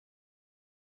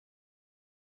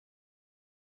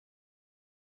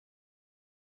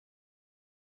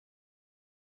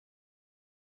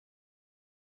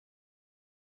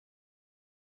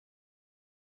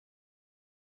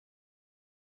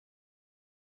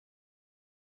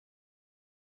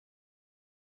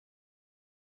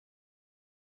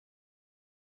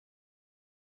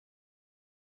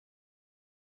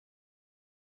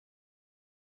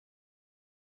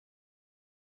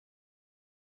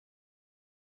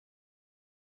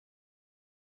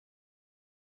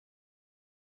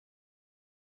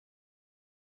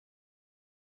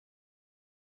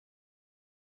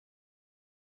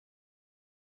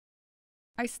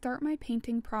I start my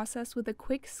painting process with a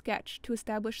quick sketch to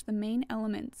establish the main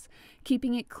elements,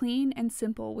 keeping it clean and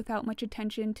simple without much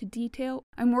attention to detail.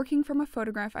 I'm working from a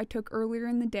photograph I took earlier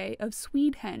in the day of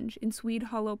Swedehenge in Swede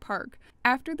Hollow Park.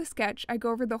 After the sketch, I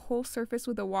go over the whole surface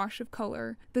with a wash of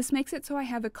color. This makes it so I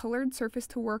have a colored surface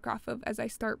to work off of as I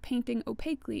start painting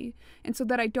opaquely, and so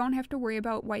that I don't have to worry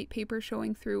about white paper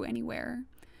showing through anywhere.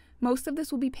 Most of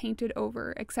this will be painted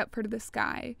over, except for the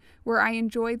sky, where I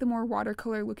enjoy the more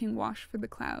watercolor-looking wash for the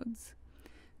clouds.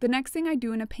 The next thing I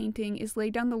do in a painting is lay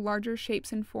down the larger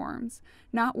shapes and forms,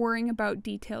 not worrying about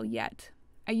detail yet.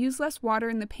 I use less water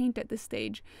in the paint at this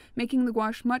stage, making the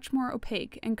gouache much more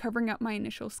opaque and covering up my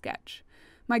initial sketch.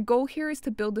 My goal here is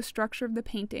to build the structure of the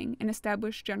painting and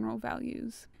establish general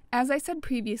values. As I said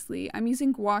previously, I'm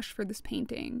using gouache for this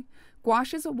painting.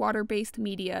 Gouache is a water-based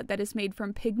media that is made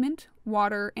from pigment,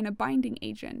 water, and a binding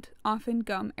agent, often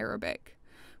gum arabic.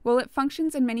 While it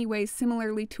functions in many ways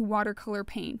similarly to watercolor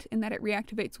paint in that it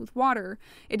reactivates with water,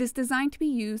 it is designed to be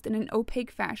used in an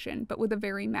opaque fashion but with a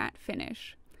very matte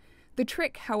finish. The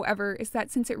trick, however, is that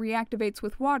since it reactivates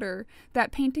with water,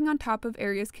 that painting on top of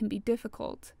areas can be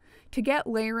difficult. To get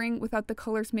layering without the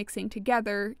colors mixing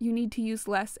together, you need to use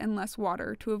less and less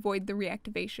water to avoid the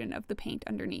reactivation of the paint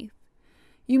underneath.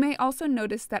 You may also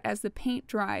notice that as the paint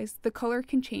dries, the color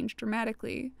can change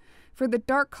dramatically. For the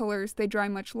dark colors, they dry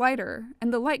much lighter,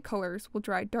 and the light colors will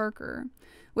dry darker.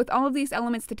 With all of these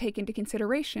elements to take into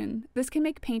consideration, this can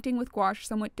make painting with gouache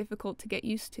somewhat difficult to get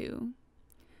used to.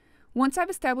 Once I've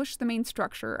established the main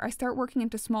structure, I start working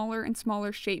into smaller and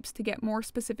smaller shapes to get more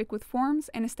specific with forms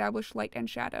and establish light and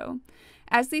shadow.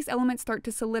 As these elements start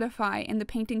to solidify and the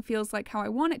painting feels like how I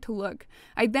want it to look,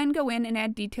 I then go in and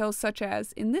add details such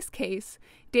as, in this case,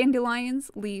 dandelions,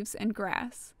 leaves, and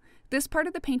grass. This part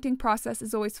of the painting process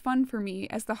is always fun for me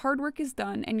as the hard work is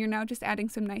done and you're now just adding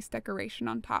some nice decoration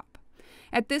on top.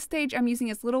 At this stage, I'm using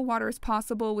as little water as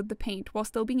possible with the paint while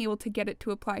still being able to get it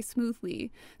to apply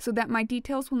smoothly, so that my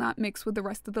details will not mix with the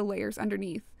rest of the layers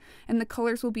underneath, and the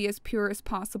colors will be as pure as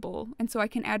possible, and so I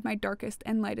can add my darkest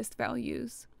and lightest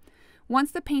values.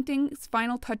 Once the painting's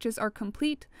final touches are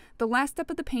complete, the last step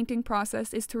of the painting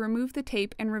process is to remove the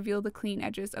tape and reveal the clean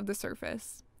edges of the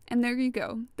surface. And there you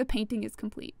go, the painting is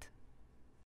complete.